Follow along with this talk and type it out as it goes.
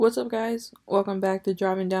What's up, guys? Welcome back to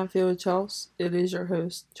Driving Downfield with Chelsea. It is your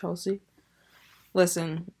host, Chelsea.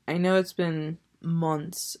 Listen, I know it's been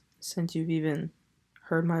months since you've even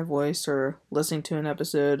heard my voice or listened to an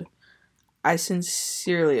episode. I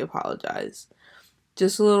sincerely apologize.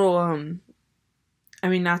 Just a little,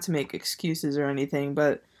 not to make excuses or anything,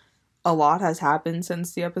 but a lot has happened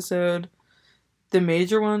since the episode. The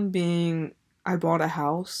major one being I bought a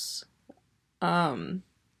house. I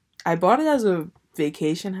bought it as a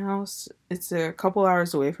vacation house. It's a couple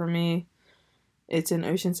hours away from me. It's in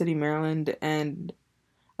Ocean City, Maryland, and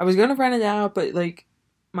I was gonna rent it out, but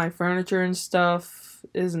my furniture and stuff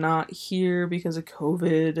is not here because of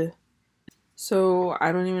COVID. So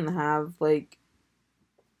I don't even have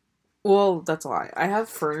that's a lie. I have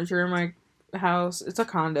furniture in my house. It's a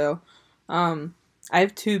condo. I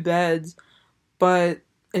have two beds, but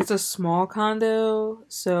it's a small condo,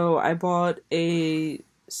 so I bought a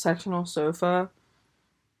sectional sofa.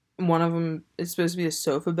 One of them is supposed to be a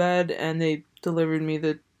sofa bed, and they delivered me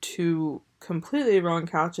the two completely wrong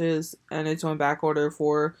couches, and it's on back order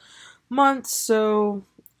for months. So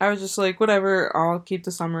I was just like, whatever, I'll keep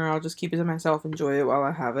the summer, I'll just keep it to myself, enjoy it while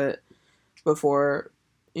I have it before,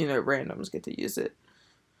 randoms get to use it.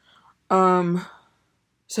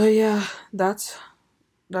 So yeah, that's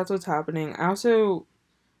what's happening. I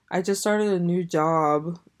just started a new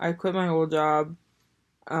job. I quit my old job.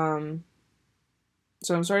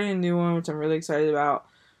 So I'm starting a new one, which I'm really excited about.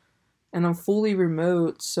 And I'm fully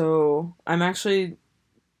remote, so I'm actually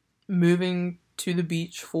moving to the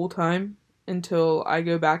beach full time until I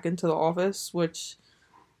go back into the office, which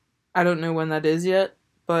I don't know when that is yet,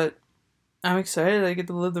 but I'm excited. I get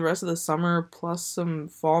to live the rest of the summer plus some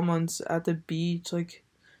fall months at the beach.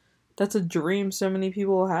 That's a dream so many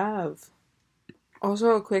people have.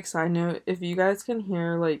 Also, a quick side note, if you guys can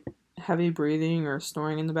hear heavy breathing or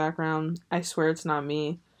snoring in the background, I swear it's not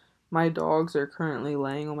me. My dogs are currently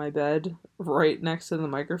laying on my bed right next to the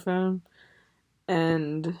microphone,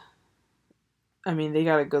 and they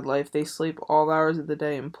got a good life. They sleep all hours of the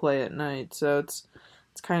day and play at night, so it's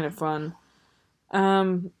kind of fun.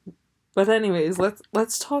 Um, but anyways,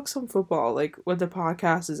 let's talk some football, like what the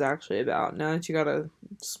podcast is actually about. Now that you got a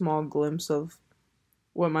small glimpse of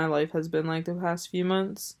what my life has been like the past few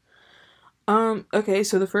months. Okay,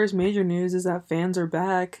 so the first major news is that fans are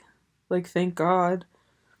back. Thank God.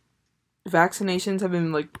 Vaccinations have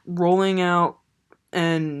been rolling out,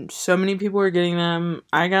 and so many people are getting them.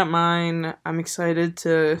 I got mine. I'm excited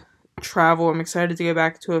to travel. I'm excited to go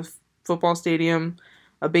back to a football stadium,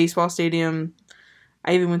 a baseball stadium.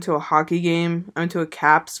 I even went to a hockey game. I went to a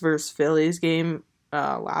Caps versus Phillies game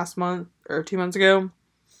last month or 2 months ago,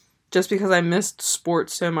 just because I missed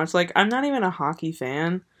sports so much. I'm not even a hockey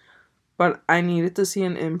fan, but I needed to see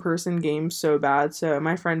an in-person game so bad. So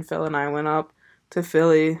my friend Phil and I went up to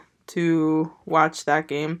Philly to watch that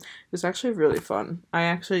game. It was actually really fun. I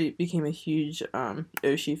actually became a huge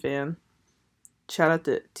Oshie fan. Shout out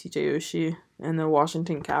to TJ Oshie and the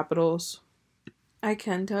Washington Capitals. I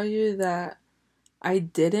can tell you that I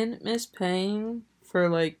didn't miss paying for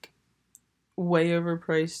way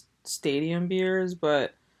overpriced stadium beers,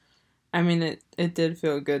 but it did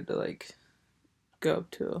feel good to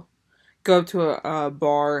go up to a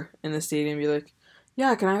bar in the stadium and be like,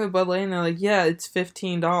 yeah, can I have a Bud Light? And they're like, yeah, it's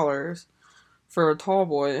 $15 for a tall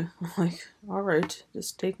boy. I'm like, alright,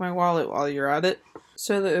 just take my wallet while you're at it.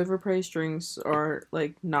 So the overpriced drinks are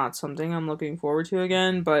not something I'm looking forward to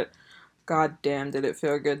again, but god damn did it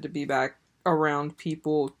feel good to be back around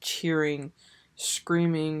people cheering,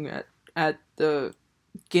 screaming at the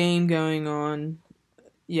game going on.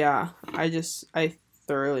 Yeah, I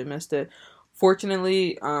thoroughly missed it.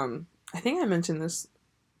 Fortunately, I think I mentioned this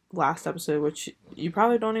last episode, which you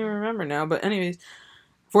probably don't even remember now. But anyways,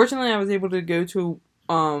 fortunately, I was able to go to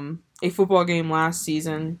a football game last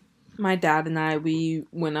season. My dad and we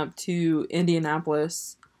went up to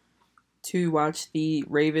Indianapolis to watch the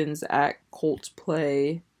Ravens at Colts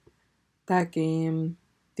play that game.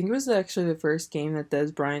 I think it was actually the first game that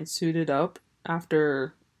Dez Bryant suited up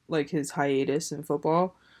after his hiatus in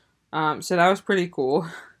football. So that was pretty cool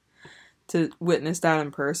to witness that in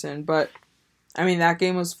person. But that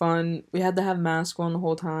game was fun. We had to have masks on the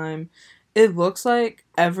whole time. It looks like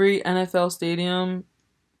every NFL stadium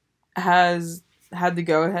has had the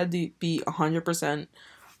go ahead to be 100%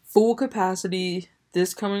 full capacity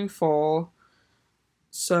this coming fall.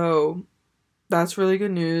 So that's really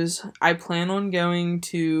good news. I plan on going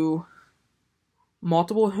to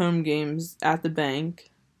multiple home games at the bank,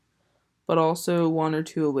 but also one or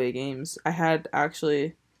two away games. I had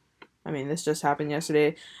actually, this just happened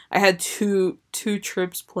yesterday. I had two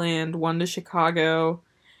trips planned, one to Chicago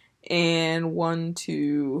and one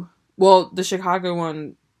to, well, the Chicago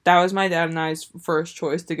one, that was my dad and I's first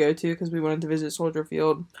choice to go to because we wanted to visit Soldier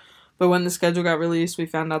Field. But when the schedule got released, we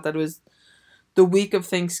found out that it was the week of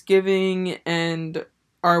Thanksgiving, and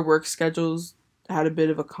our work schedules had a bit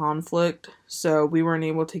of a conflict, so we weren't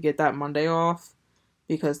able to get that Monday off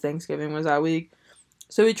because Thanksgiving was that week.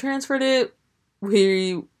 So we transferred it.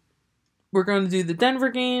 We were going to do the Denver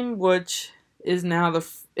game, which is now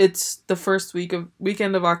it's the first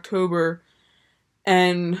weekend of October,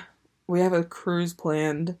 and we have a cruise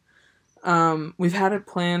planned. We've had it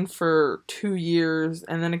planned for 2 years,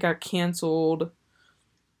 and then it got canceled.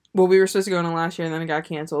 Well, we were supposed to go on it last year, and then it got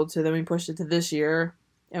canceled, so then we pushed it to this year,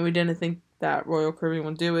 and we didn't think that Royal Caribbean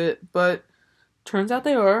would do it, but turns out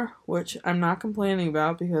they are, which I'm not complaining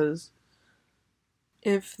about, because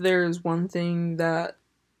if there's one thing that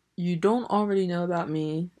you don't already know about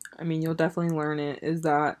me, I mean, you'll definitely learn it, is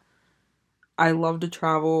that I love to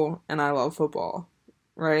travel and I love football,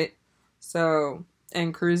 right? So,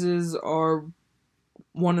 and cruises are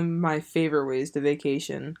one of my favorite ways to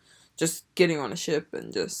vacation. Just getting on a ship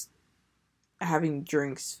and just having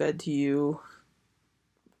drinks fed to you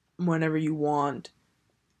whenever you want,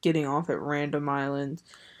 getting off at random islands.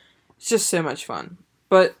 It's just so much fun.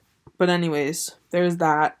 But anyways, there's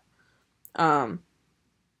that. So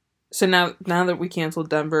now that we canceled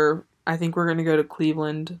Denver, I think we're gonna go to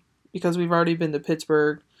Cleveland because we've already been to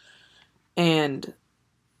Pittsburgh, and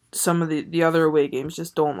some of the other away games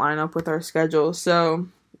just don't line up with our schedule. So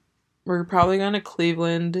we're probably going to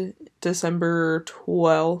Cleveland December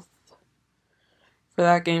 12th for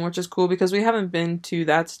that game, which is cool because we haven't been to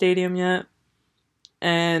that stadium yet.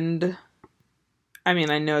 And I mean,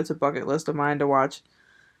 I know it's a bucket list of mine to watch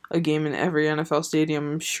a game in every NFL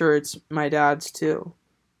stadium. I'm sure it's my dad's too,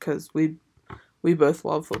 because we both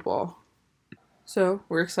love football. So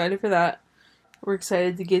we're excited for that. We're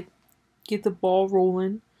excited to get the ball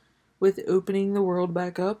rolling with opening the world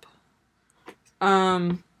back up.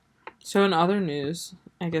 So in other news,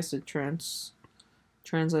 I guess it translate.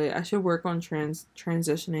 I should work on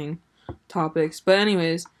transitioning topics. But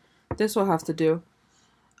anyways, this will have to do.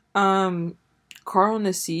 Carl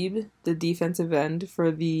Nassib, the defensive end for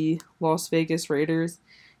the Las Vegas Raiders,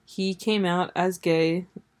 he came out as gay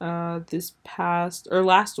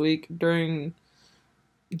last week during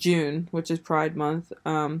June, which is Pride Month,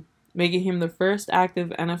 making him the first active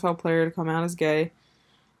NFL player to come out as gay,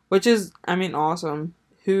 which is, I mean, awesome.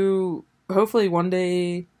 Who hopefully one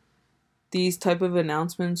day these type of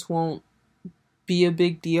announcements won't be a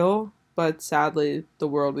big deal, but sadly, the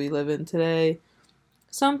world we live in today,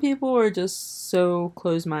 some people are just so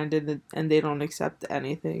close-minded and they don't accept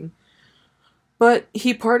anything. But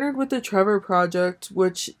he partnered with the Trevor Project,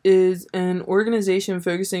 which is an organization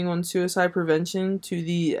focusing on suicide prevention to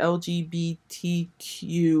the LGBTQ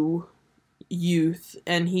youth,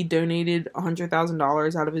 and he donated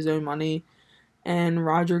 $100,000 out of his own money. And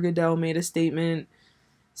Roger Goodell made a statement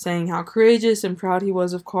saying how courageous and proud he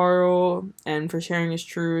was of Carl and for sharing his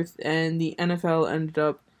truth, and the NFL ended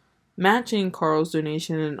up matching Carl's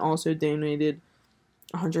donation and also donated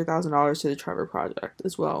 $100,000 to the Trevor Project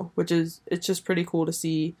as well, it's just pretty cool to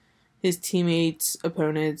see his teammates,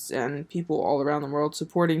 opponents, and people all around the world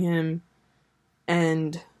supporting him,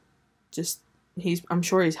 and just I'm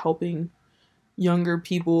sure he's helping younger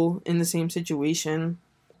people in the same situation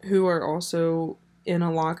who are also in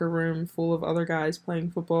a locker room full of other guys playing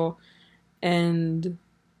football and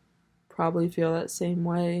probably feel that same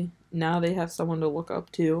way. Now they have someone to look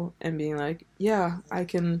up to and being like, yeah, I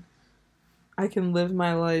can live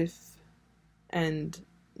my life and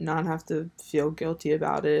not have to feel guilty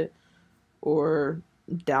about it or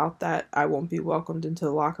doubt that I won't be welcomed into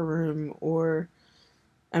the locker room, or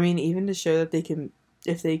I mean, even to show that they can,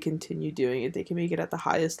 if they continue doing it, they can make it at the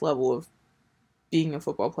highest level of being a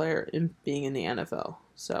football player and being in the NFL.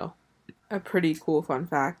 So, a pretty cool fun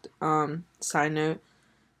fact. Side note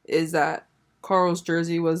is that Carl's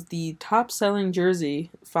jersey was the top selling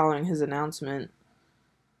jersey following his announcement.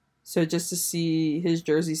 So just to see his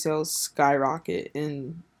jersey sales skyrocket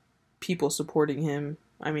and people supporting him,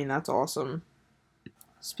 I mean, that's awesome.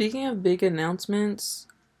 Speaking of big announcements,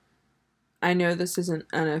 I know this isn't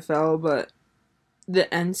NFL, but the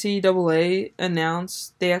NCAA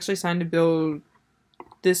announced they actually signed a bill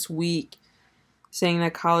this week saying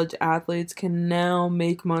that college athletes can now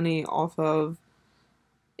make money off of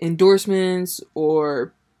endorsements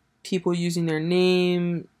or people using their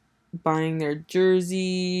name, buying their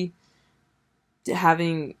jersey,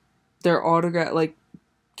 having their autograph, like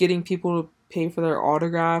getting people to pay for their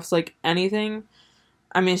autographs, like anything.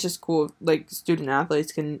 I mean, it's just cool. Like, student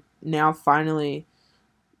athletes can now finally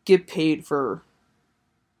get paid for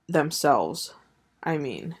themselves. I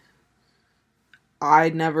mean, I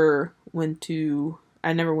never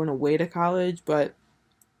I never went away to college, but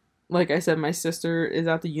like I said, my sister is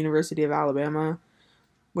at the University of Alabama,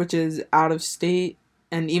 which is out of state,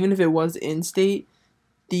 and even if it was in state,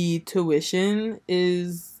 the tuition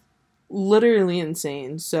is literally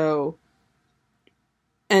insane. So,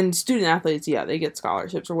 and student athletes, yeah, they get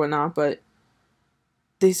scholarships or whatnot, but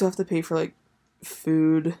they still have to pay for like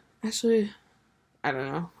food. Actually, I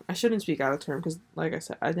don't know. I shouldn't speak out of turn because, like I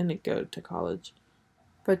said, I didn't go to college.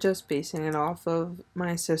 But just basing it off of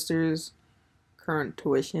my sister's current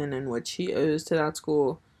tuition and what she owes to that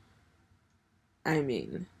school, I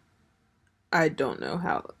mean, I don't know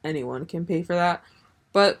how anyone can pay for that.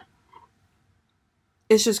 But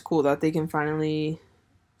it's just cool that they can finally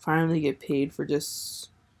get paid for just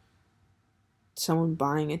someone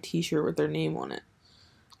buying a t-shirt with their name on it.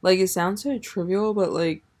 Like, it sounds so trivial, but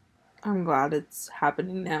like, I'm glad it's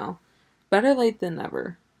happening now. Better late than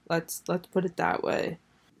never. Let's put it that way.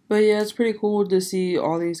 But yeah, it's pretty cool to see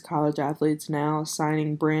all these college athletes now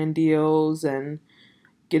signing brand deals and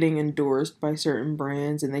getting endorsed by certain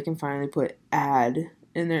brands, and they can finally put ad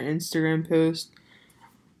in their Instagram post.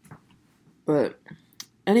 But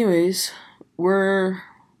anyways, we're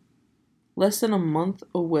less than a month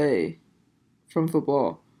away from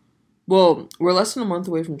football. Well, we're less than a month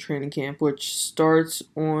away from training camp, which starts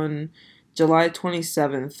on July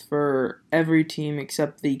 27th for every team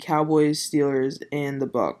except the Cowboys, Steelers, and the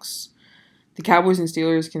Bucks. The Cowboys and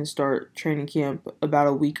Steelers can start training camp about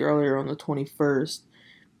a week earlier on the 21st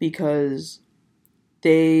because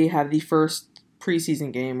they have the first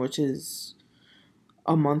preseason game, which is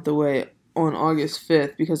a month away on August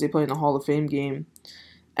 5th because they play in the Hall of Fame game.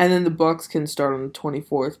 And then the Bucks can start on the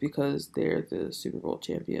 24th because they're the Super Bowl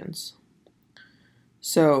champions.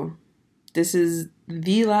 So, this is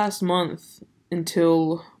the last month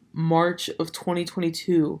until March of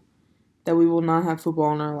 2022 that we will not have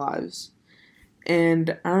football in our lives.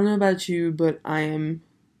 And I don't know about you, but I am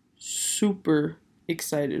super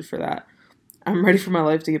excited for that. I'm ready for my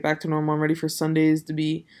life to get back to normal. I'm ready for Sundays to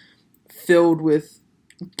be filled with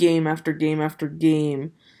game after game after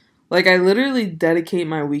game. Like, I literally dedicate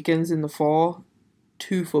my weekends in the fall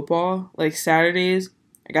to football. Like, Saturdays,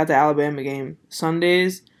 I got the Alabama game.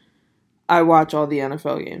 Sundays, I watch all the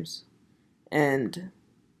NFL games. And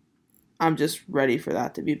I'm just ready for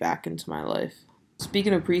that to be back into my life.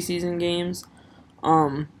 Speaking of preseason games,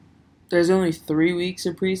 there's only 3 weeks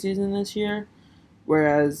of preseason this year,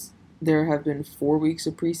 whereas there have been 4 weeks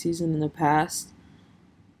of preseason in the past.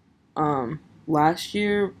 Last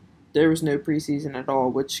year there was no preseason at all,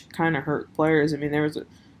 which kind of hurt players. I mean, there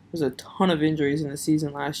was a ton of injuries in the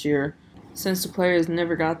season last year, since the players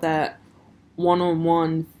never got that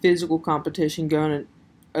one-on-one physical competition going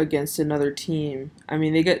against another team. I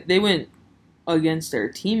mean, they went against their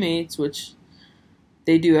teammates, which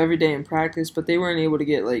they do every day in practice, but they weren't able to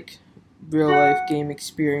get like real life game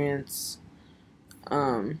experience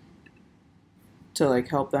to like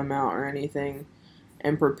help them out or anything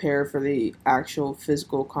and prepare for the actual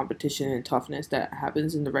physical competition and toughness that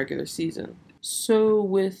happens in the regular season. So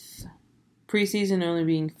with preseason only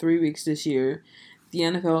being 3 weeks this year, the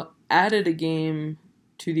NFL added a game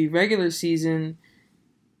to the regular season,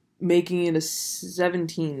 making it a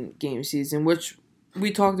 17 game season, which we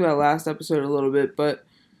talked about last episode a little bit, but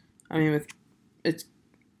I mean, it's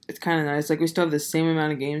kind of nice. Like, we still have the same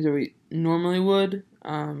amount of games that we normally would,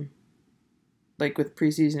 like with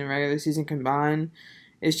preseason and regular season combined.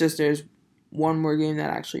 It's just there's one more game that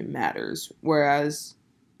actually matters, whereas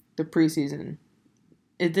the preseason,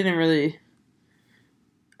 it didn't really.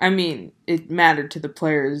 I mean, it mattered to the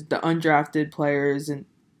players, the undrafted players, and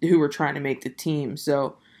who were trying to make the team.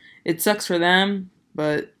 So it sucks for them,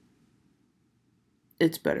 but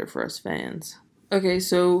it's better for us fans. Okay,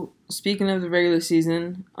 so speaking of the regular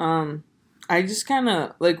season, I just kind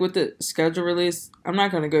of, like, with the schedule release, I'm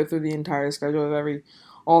not going to go through the entire schedule of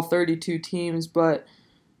all 32 teams, but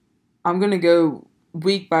I'm going to go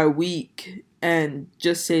week by week and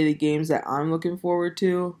just say the games that I'm looking forward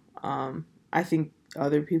to. I think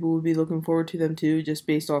other people would be looking forward to them too, just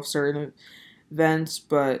based off certain events,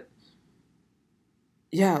 but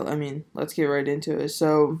yeah, I mean, let's get right into it.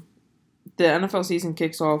 So, the NFL season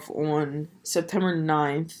kicks off on September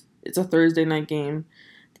 9th. It's a Thursday night game.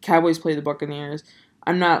 The Cowboys play the Buccaneers.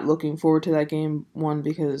 I'm not looking forward to that game, one,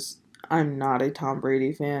 because I'm not a Tom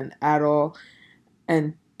Brady fan at all,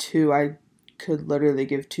 and two, I could literally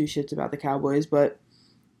give two shits about the Cowboys, but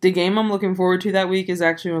the game I'm looking forward to that week is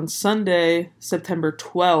actually on Sunday, September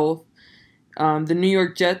 12th. The New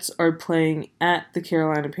York Jets are playing at the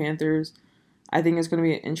Carolina Panthers. I think it's going to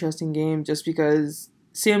be an interesting game just because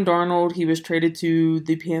Sam Darnold, he was traded to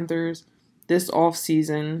the Panthers this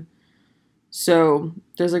offseason. So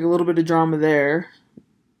there's like a little bit of drama there.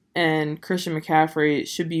 And Christian McCaffrey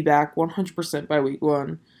should be back 100% by week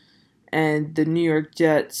 1. And the New York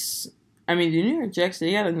Jets,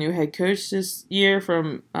 they got a new head coach this year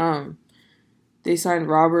from, they signed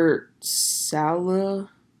Robert Saleh.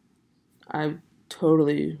 I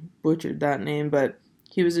totally butchered that name, but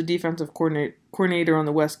he was a defensive coordinator on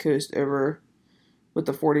the West Coast over with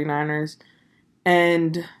the 49ers.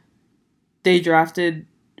 And they drafted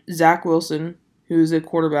Zach Wilson, who's a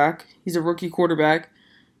quarterback. He's a rookie quarterback.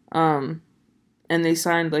 And they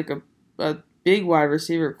signed like a big wide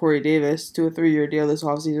receiver, Corey Davis, to a 3-year deal this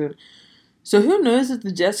offseason. So who knows if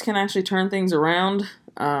the Jets can actually turn things around?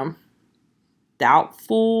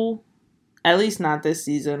 Doubtful. At least not this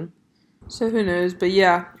season. So who knows? But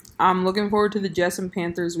yeah, I'm looking forward to the Jets and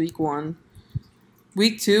Panthers week 1.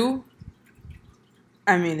 Week 2,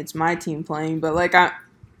 it's my team playing, but like I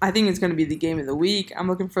think it's going to be the game of the week. I'm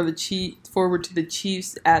looking forward to the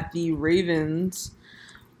Chiefs at the Ravens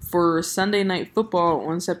for Sunday Night Football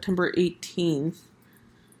on September 18th.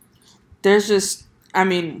 There's just, I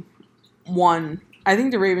think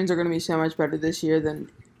the Ravens are going to be so much better this year than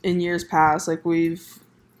in years past. Like we've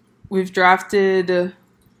drafted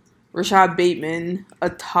Rashad Bateman, a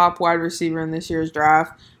top wide receiver in this year's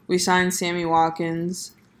draft. We signed Sammy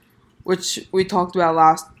Watkins, which we talked about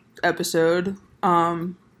last episode.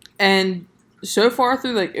 And so far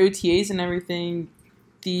through like OTAs and everything,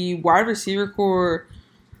 the wide receiver core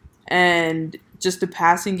and just the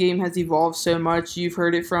passing game has evolved so much. You've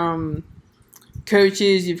heard it from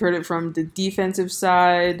coaches, you've heard it from the defensive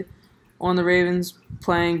side on the Ravens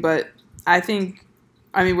playing, but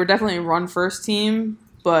we're definitely a run-first team,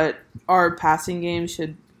 but our passing game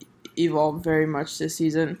should evolve very much this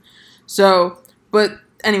season. So, but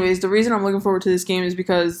anyways, the reason I'm looking forward to this game is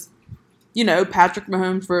because, Patrick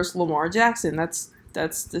Mahomes versus Lamar Jackson.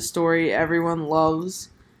 That's the story everyone loves,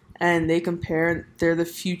 and they compare. They're the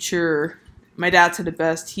future. My dad said it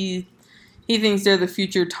best. He thinks they're the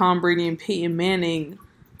future Tom Brady and Peyton Manning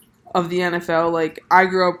of the NFL. Like, I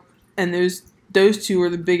grew up, and those two are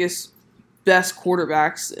the best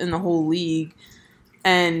quarterbacks in the whole league.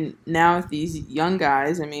 And now with these young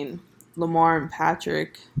guys, Lamar and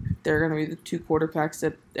Patrick, they're going to be the two quarterbacks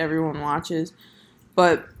that everyone watches.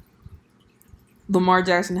 But Lamar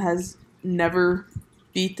Jackson has never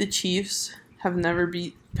beat the Chiefs, have never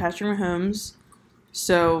beat Patrick Mahomes.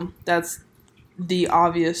 So that's the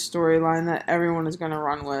obvious storyline that everyone is going to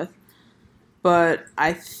run with. But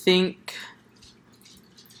I think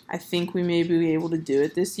we may be able to do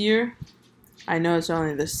it this year. I know it's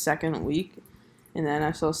only the second week in the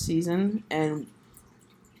NFL season, and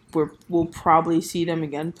we'll probably see them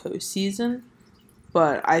again postseason.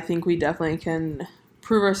 But I think we definitely can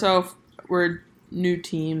prove ourselves. We're a new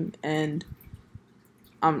team, and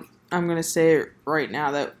I'm gonna say it right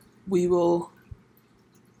now that we will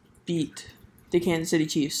beat the Kansas City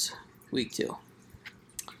Chiefs week 2.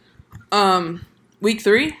 Week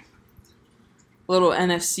 3, little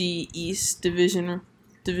NFC East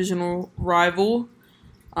divisional rival.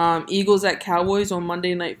 Eagles at Cowboys on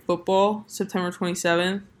Monday Night Football, September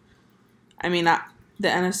 27th. The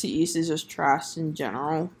NFC East is just trash in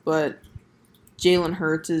general, but Jalen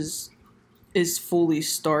Hurts is fully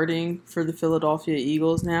starting for the Philadelphia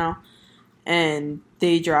Eagles now, and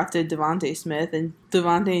they drafted Devontae Smith, and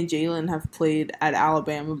Devontae and Jalen have played at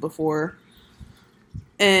Alabama before,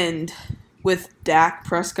 and with Dak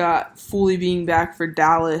Prescott fully being back for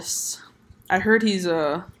Dallas, I heard he's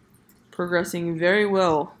progressing very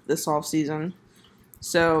well this offseason,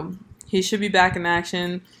 so he should be back in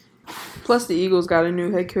action. Plus, the Eagles got a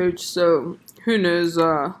new head coach, so who knows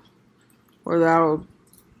where that'll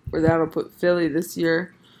put Philly this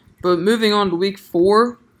year. But moving on to week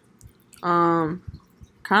 4, kind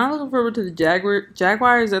of looking forward to the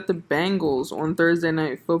Jaguars at the Bengals on Thursday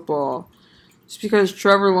Night Football. Just because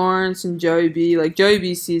Trevor Lawrence and Joey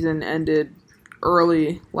B's season ended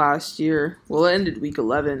early last year. Well, it ended week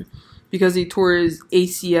 11 because he tore his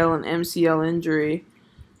ACL and MCL injury.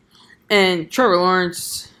 And Trevor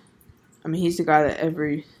Lawrence, he's the guy that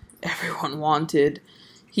everyone wanted.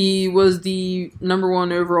 He was the number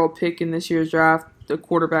 1 overall pick in this year's draft, the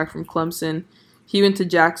quarterback from Clemson. He went to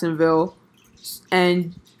Jacksonville,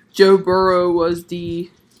 and Joe Burrow was the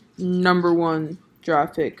number 1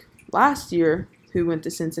 draft pick last year, who went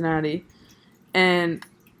to Cincinnati. And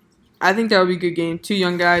I think that would be a good game. 2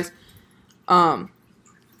 young guys.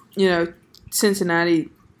 Cincinnati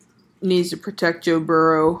needs to protect Joe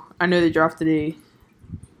Burrow. I know they drafted a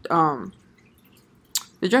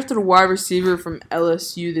wide receiver from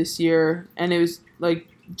LSU this year, and it was like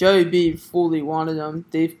Joey B fully wanted him.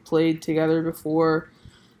 They've played together before,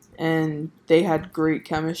 and they had great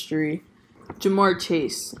chemistry. Jamar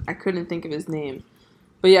Chase, I couldn't think of his name,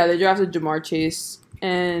 but yeah, they drafted Jamar Chase,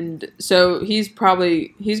 and so he's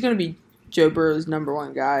going to be Joe Burrow's number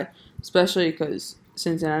one guy, especially because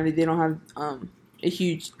Cincinnati, they don't have a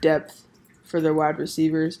huge depth for their wide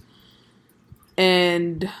receivers.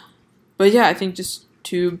 But yeah, I think just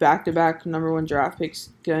two back-to-back number one draft picks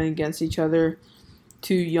going against each other,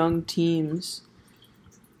 two young teams.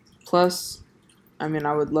 Plus, I mean,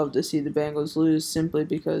 I would love to see the Bengals lose simply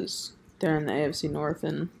because they're in the AFC North,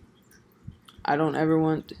 and I don't ever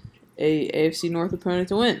want a AFC North opponent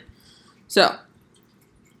to win. So,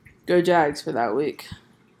 go Jags for that week.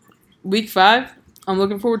 Week 5, I'm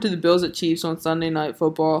looking forward to the Bills at Chiefs on Sunday Night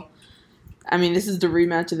Football. I mean, this is the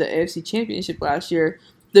rematch of the AFC Championship last year.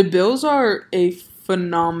 The Bills are a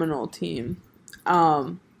phenomenal team.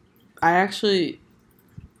 I actually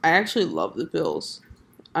love the Bills.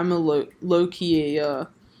 I'm a low-key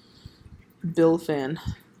Bill fan.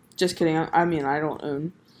 Just kidding. I mean, I don't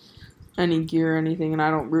own any gear or anything, and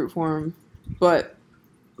I don't root for them. But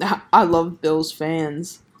I love Bills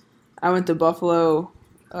fans. I went to Buffalo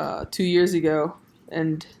 2 years ago,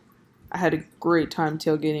 and I had a great time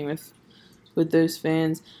tailgating with those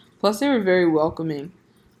fans. Plus, they were very welcoming.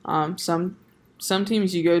 Some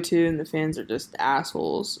teams you go to, and the fans are just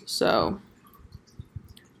assholes. So,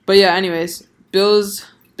 but yeah. Anyways, Bills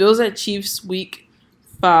at Chiefs week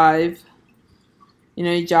 5. You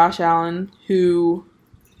know, Josh Allen, who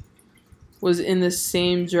was in the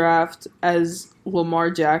same draft as Lamar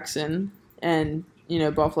Jackson, and you know,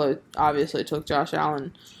 Buffalo obviously took Josh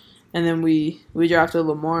Allen, and then we drafted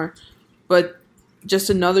Lamar, but just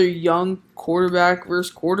another young quarterback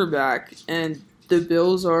versus quarterback, and the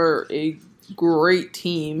Bills are a great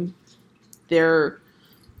team. They're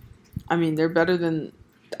better than,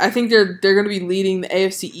 I think they're going to be leading the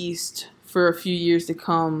AFC East for a few years to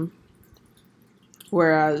come,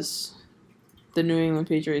 whereas the New England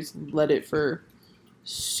Patriots led it for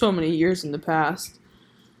so many years in the past.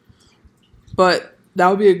 But that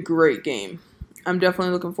would be a great game. I'm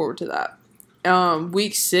definitely looking forward to that.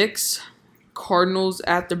 Week 6, Cardinals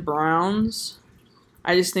at the Browns.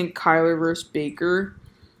 I just think Kyler versus Baker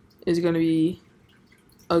is going to be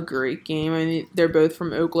a great game. I mean, they're both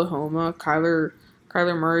from Oklahoma. Kyler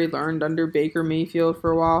Murray learned under Baker Mayfield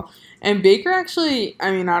for a while. And Baker actually,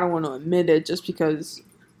 I mean, I don't want to admit it just because,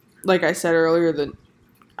 like I said earlier, that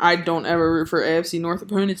I don't ever root for AFC North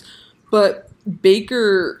opponents. But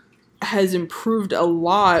Baker has improved a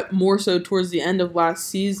lot, more so towards the end of last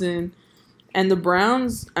season. And the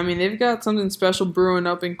Browns, I mean, they've got something special brewing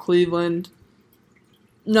up in Cleveland.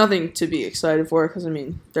 Nothing to be excited for because, I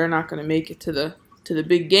mean, they're not going to make it to the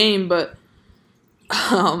big game. But,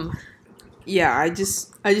 yeah, I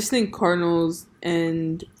just think Cardinals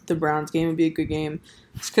and the Browns game would be a good game.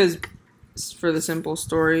 Just because, for the simple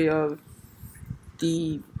story of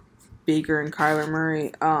the Baker and Kyler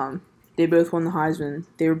Murray, they both won the Heisman.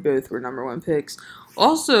 They both were number 1 picks.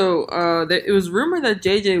 Also, it was rumored that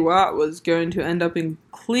J.J. Watt was going to end up in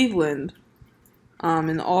Cleveland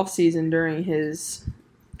in the offseason during his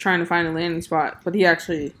trying to find a landing spot. But he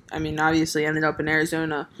actually, I mean, obviously ended up in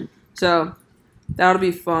Arizona. So, that'll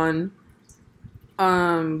be fun.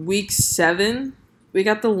 Week 7, we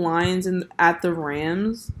got the Lions at the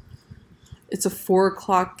Rams. It's a 4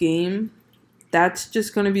 o'clock game. That's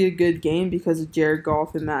just going to be a good game because of Jared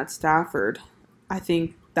Goff and Matt Stafford. I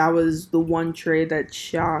think that was the one trade that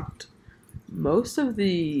shocked most of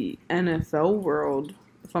the NFL world,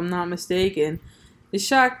 if I'm not mistaken. It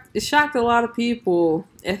shocked a lot of people.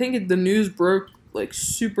 I think the news broke like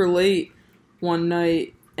super late one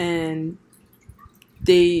night, and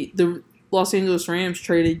the Los Angeles Rams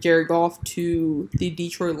traded Jared Goff to the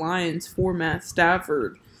Detroit Lions for Matt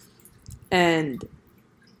Stafford. And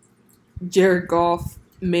Jared Goff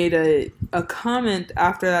made a comment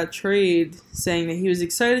after that trade saying that he was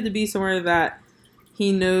excited to be somewhere that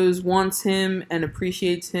he knows wants him and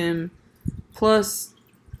appreciates him. Plus,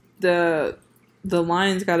 the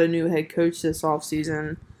Lions got a new head coach this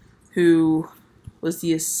offseason who was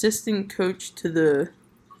the assistant coach to the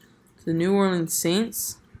New Orleans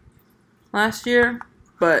Saints last year.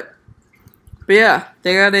 But yeah,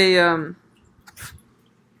 they got a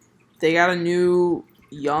new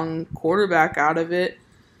young quarterback out of it.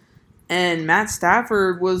 And Matt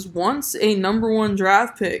Stafford was once a number 1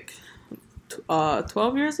 draft pick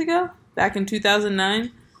 12 years ago, back in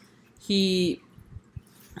 2009. He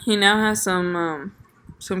now has some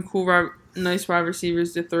cool, nice wide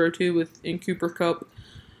receivers to throw to in Cooper Kupp,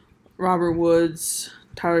 Robert Woods,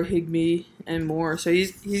 Tyler Higbee, and more. So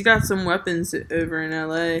he's got some weapons over in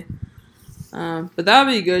LA. But that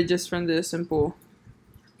would be good just from the simple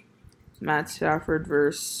Matt Stafford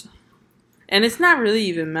versus... And it's not really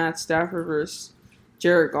even Matt Stafford versus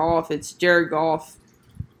Jared Goff. It's Jared Goff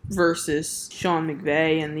versus Sean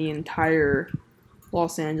McVay and the entire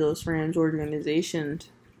Los Angeles Rams organization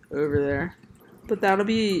over there. But that'll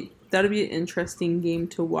be an interesting game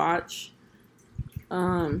to watch.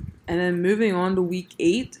 And then moving on to Week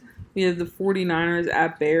 8, we have the 49ers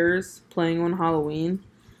at Bears playing on Halloween.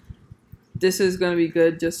 This is going to be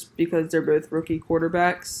good just because they're both rookie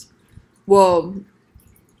quarterbacks. Well,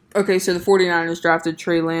 okay, so the 49ers drafted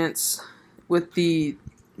Trey Lance with the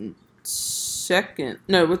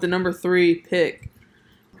number 3 pick.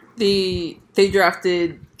 They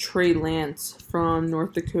drafted Trey Lance from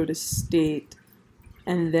North Dakota State,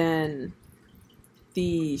 and then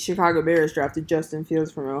the Chicago Bears drafted Justin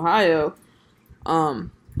Fields from Ohio.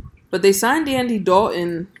 But they signed Andy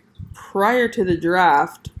Dalton prior to the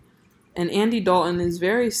draft, and Andy Dalton is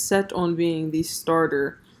very set on being the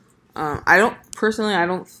starter. I don't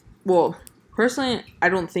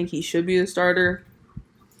think he should be the starter.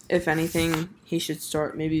 If anything, he should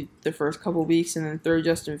start maybe the first couple weeks and then throw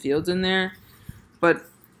Justin Fields in there. But,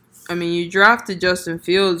 I mean, you drafted Justin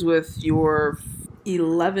Fields with your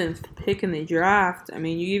 11th pick in the draft. I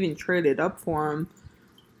mean, you even traded up for him.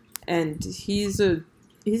 And he's a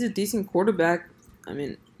decent quarterback. I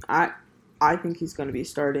mean, I think he's going to be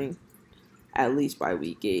starting at least by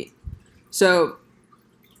Week 8. So,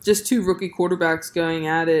 just 2 rookie quarterbacks going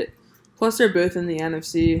at it. Plus, they're both in the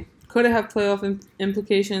NFC. Could it have playoff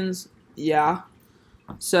implications? Yeah.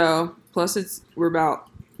 So, plus we're about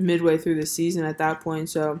midway through the season at that point.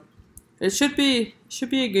 So, it should be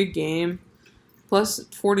a good game. Plus,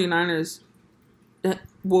 49ers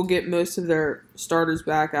will get most of their starters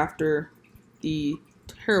back after the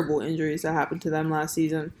terrible injuries that happened to them last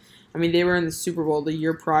season. I mean, they were in the Super Bowl the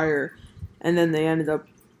year prior, and then they ended up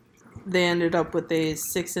with a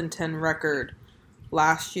 6-10 record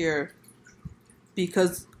last year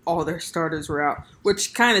because all their starters were out,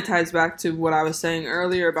 which kind of ties back to what I was saying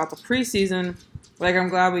earlier about the preseason. Like, I'm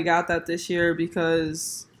glad we got that this year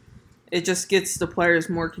because it just gets the players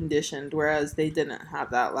more conditioned, whereas they didn't have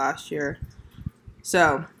that last year.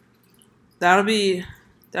 So, that'll be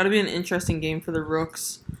an interesting game for the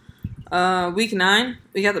Rooks. Week 9,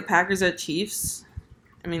 we got the Packers at Chiefs.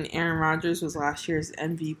 I mean, Aaron Rodgers was last year's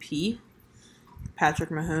MVP. Patrick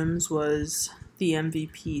Mahomes was the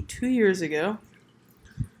MVP 2 years ago.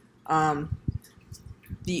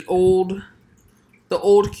 The old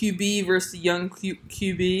QB versus the young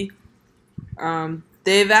QB. Aaron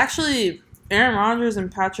Rodgers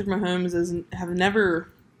and Patrick Mahomes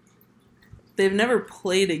they've never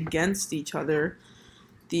played against each other.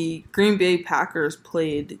 The Green Bay Packers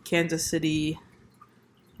played Kansas City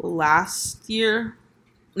 2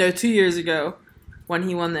 years ago when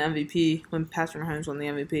he won the MVP, when Patrick Mahomes won the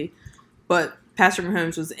MVP. But Patrick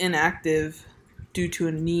Mahomes was inactive due to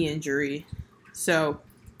a knee injury, so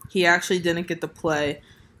he actually didn't get to play.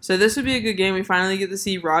 So this would be a good game. We finally get to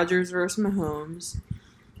see Rodgers versus Mahomes.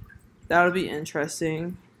 That'll be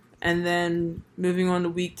interesting. And then moving on to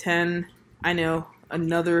Week 10, I know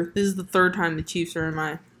this is the 3rd time the Chiefs are in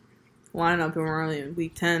my lineup and we're only in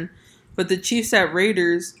Week 10. But the Chiefs at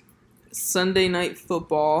Raiders, Sunday Night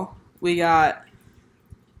Football. We got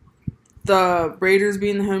the Raiders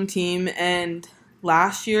being the home team, and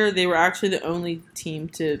last year they were actually the only team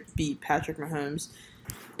to beat Patrick Mahomes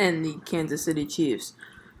and the Kansas City Chiefs.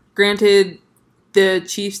 Granted, the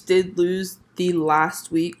Chiefs did lose the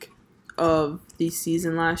last week of the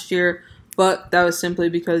season last year, but that was simply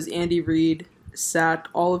because Andy Reid sat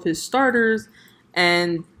all of his starters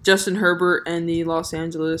and Justin Herbert and the Los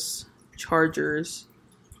Angeles Chargers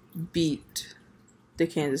beat the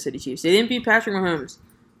Kansas City Chiefs. They didn't beat Patrick Mahomes,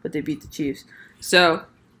 but they beat the Chiefs. So,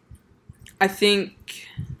 I think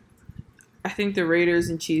the Raiders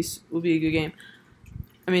and Chiefs will be a good game.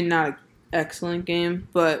 I mean, not an excellent game,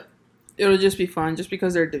 but it'll just be fun just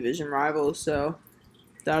because they're division rivals, so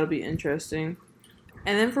that'll be interesting.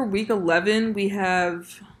 And then for Week 11, we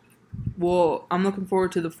have, I'm looking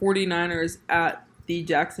forward to the 49ers at the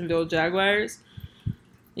Jacksonville Jaguars.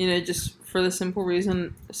 You know, just for the simple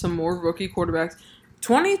reason, some more rookie quarterbacks.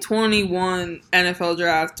 2021 NFL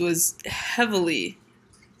draft was heavily,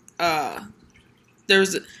 there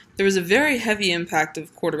was a very heavy impact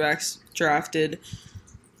of quarterbacks drafted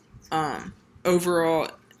overall,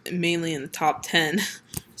 mainly in the top 10.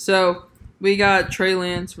 So we got Trey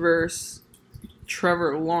Lance versus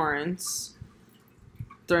Trevor Lawrence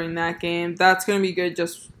during that game. That's going to be good,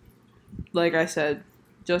 just like I said,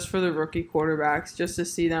 just for the rookie quarterbacks, just to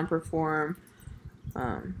see them perform.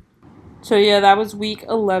 So yeah, that was week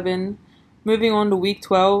 11. Moving on to week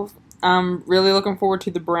 12, I'm really looking forward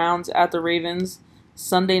to the Browns at the Ravens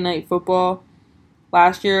Sunday Night Football.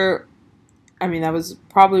 Last year, that was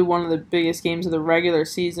probably one of the biggest games of the regular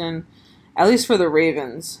season, at least for the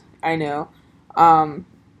Ravens, I know.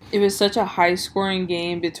 It was such a high-scoring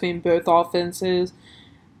game between both offenses.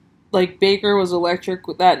 Like, Baker was electric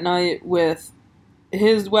that night with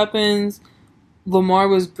his weapons. Lamar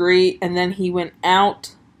was great, and then he went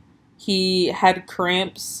out. He had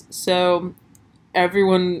cramps, so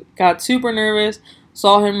everyone got super nervous,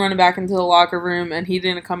 saw him running back into the locker room, and he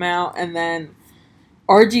didn't come out. And then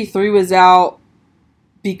RG3 was out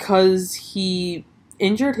because he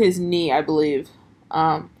injured his knee, I believe.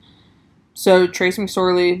 So Trace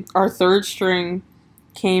McSorley, our third string,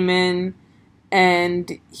 came in,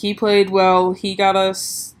 and he played well. He got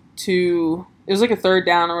us to, it was like a third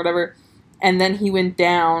down or whatever, and then he went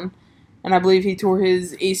down, and I believe he tore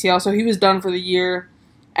his ACL, so he was done for the year.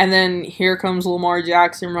 And then here comes Lamar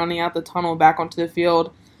Jackson running out the tunnel back onto the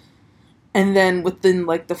field. And then within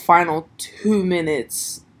like the final 2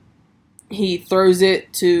 minutes, he throws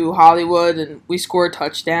it to Hollywood, and we score a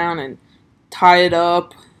touchdown and tie it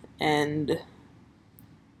up. And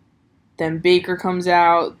then Baker comes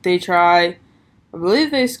out. They try. I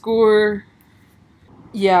believe they score.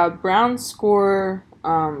 Yeah, Browns score.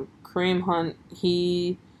 Kareem Hunt,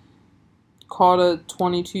 he caught a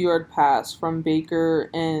 22-yard pass from Baker,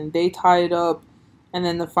 and they tie it up. And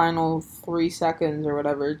then the final 3 seconds or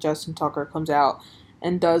whatever, Justin Tucker comes out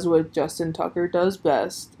and does what Justin Tucker does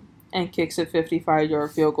best and kicks a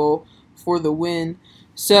 55-yard field goal for the win.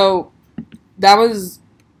 So that was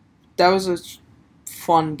a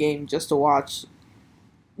fun game just to watch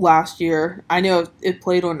last year. I know it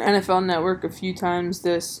played on NFL Network a few times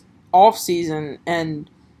this offseason, and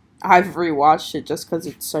I've rewatched it just because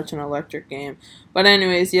it's such an electric game. But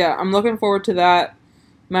anyways, yeah, I'm looking forward to that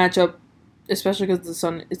matchup, especially because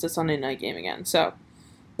it's a Sunday night game again. So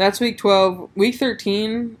that's week 12. Week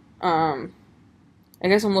 13, I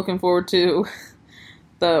guess I'm looking forward to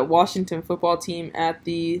the Washington football team at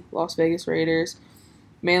the Las Vegas Raiders,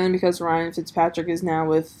 mainly because Ryan Fitzpatrick is now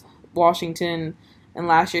with Washington, and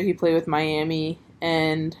last year he played with Miami,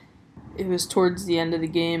 and it was towards the end of the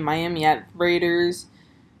game, Miami at Raiders.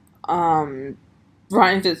 Ryan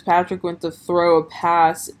Fitzpatrick went to throw a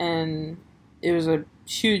pass, and it was a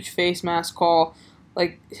huge face mask call.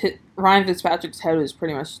 Like, Ryan Fitzpatrick's head was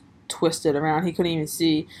pretty much twisted around. He couldn't even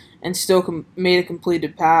see, and still made a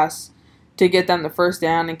completed pass to get them the first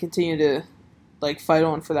down and continue to fight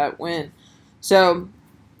on for that win. So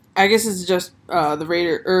I guess it's just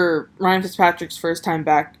Ryan Fitzpatrick's first time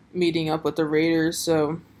back meeting up with the Raiders.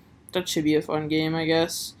 So that should be a fun game, I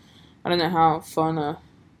guess. I don't know how fun the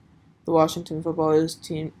Washington football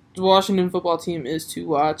team is to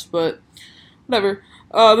watch, but whatever.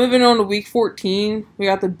 Moving on to week 14, we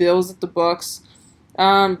got the Bills at the Bucks.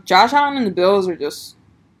 Josh Allen and the Bills are just,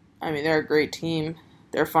 they're a great team.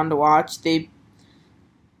 They're fun to watch. The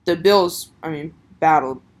Bills,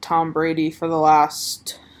 battled Tom Brady for the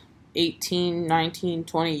last 18, 19,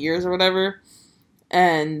 20 years or whatever,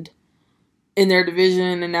 and in their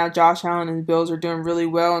division, and now Josh Allen and the Bills are doing really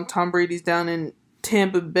well, and Tom Brady's down in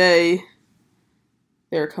Tampa Bay.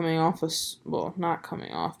 They're coming off not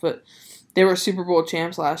coming off, but they were Super Bowl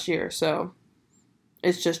champs last year, so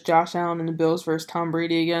it's just Josh Allen and the Bills versus Tom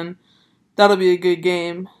Brady again. That'll be a good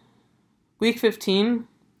game. Week 15,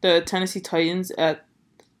 the Tennessee Titans at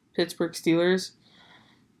Pittsburgh Steelers.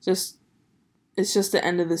 It's just the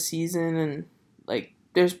end of the season, and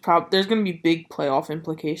there's going to be big playoff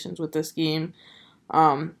implications with this game.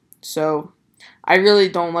 So I really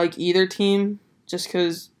don't like either team, just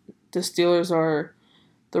because the Steelers are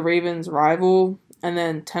the Ravens' rival, and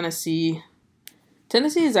then Tennessee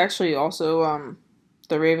is actually also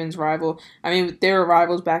the Ravens' rival. They were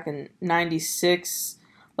rivals back in '96,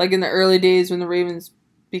 in the early days when the Ravens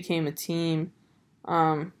became a team.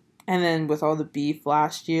 And then with all the beef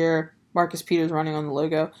last year, Marcus Peters running on the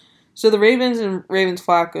logo. So the Ravens and Ravens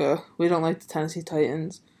Flacco, we don't like the Tennessee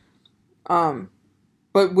Titans.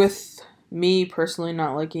 But with me personally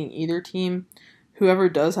not liking either team, whoever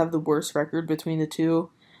does have the worst record between the two,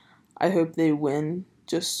 I hope they win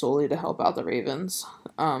just solely to help out the Ravens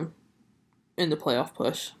in the playoff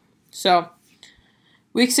push. So,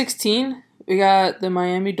 week 16, we got the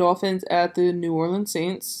Miami Dolphins at the New Orleans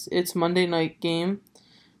Saints. It's Monday night game.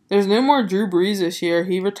 There's no more Drew Brees this year.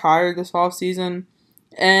 He retired this offseason.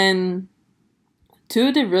 And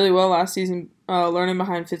Tua did really well last season learning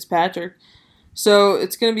behind Fitzpatrick. So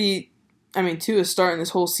it's going to be, Tua is starting this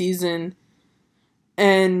whole season.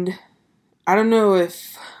 And I don't know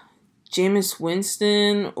if Jameis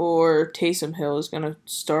Winston or Taysom Hill is going to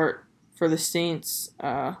start for the Saints.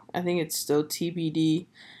 I think it's still TBD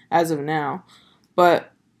as of now.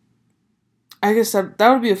 But I guess that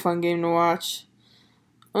would be a fun game to watch.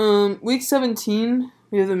 Week 17,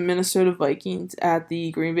 we have the Minnesota Vikings at the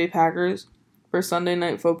Green Bay Packers for Sunday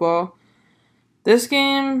Night Football. This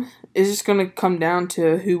game is just going to come down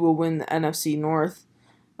to who will win the NFC North.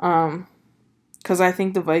 Because I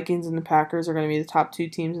think the Vikings and the Packers are going to be the top two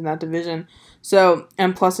teams in that division. So,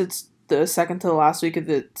 and plus it's the second to the last week of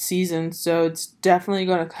the season, so it's definitely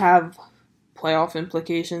going to have playoff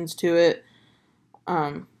implications to it.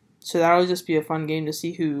 So that'll just be a fun game to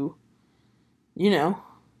see who,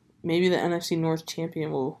 maybe the NFC North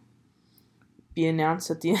champion will be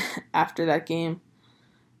announced after that game.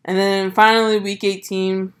 And then finally, Week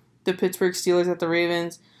 18, the Pittsburgh Steelers at the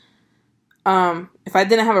Ravens. If I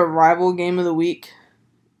didn't have a rival game of the week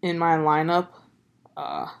in my lineup,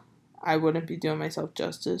 I wouldn't be doing myself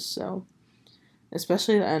justice. So,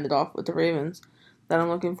 especially to end it off with the Ravens, that I'm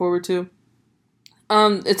looking forward to.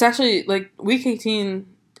 It's actually like Week 18.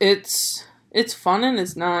 It's fun and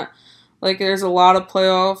it's not like there's a lot of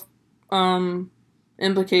playoff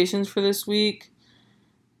implications for this week,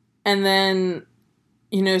 and then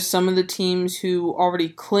some of the teams who already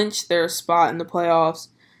clinched their spot in the playoffs,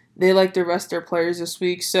 they like to rest their players this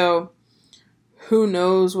week, so who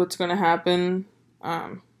knows what's going to happen.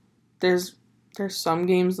 There's some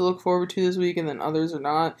games to look forward to this week, and then others are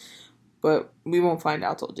not, but we won't find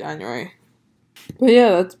out till January. But yeah,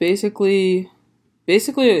 that's basically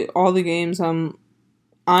all the games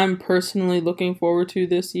I'm personally looking forward to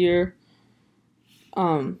this year.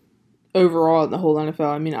 Overall in the whole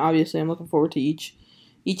NFL. I mean, obviously I'm looking forward to each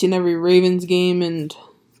and every Ravens game and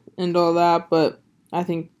all that, but I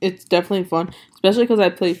think it's definitely fun, especially because I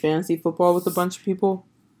play fantasy football with a bunch of people,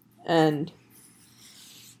 and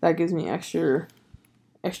that gives me extra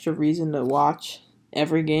reason to watch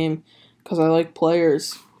every game because I like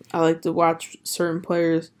players. I like to watch certain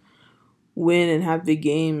players win and have big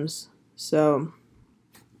games. So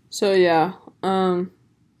yeah, kind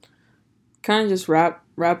of just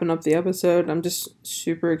wrapping up the episode. I'm just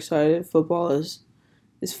super excited. Football is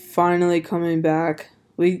finally coming back.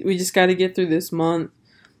 We just got to get through this month,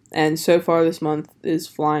 and so far this month is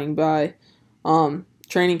flying by.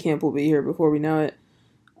 Training camp will be here before we know it.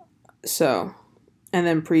 So, and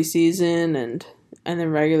then preseason and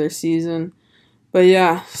then regular season. But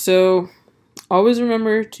yeah, so always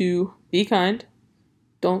remember to be kind,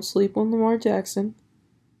 don't sleep on Lamar Jackson,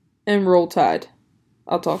 and roll Tide.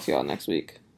 I'll talk to y'all next week.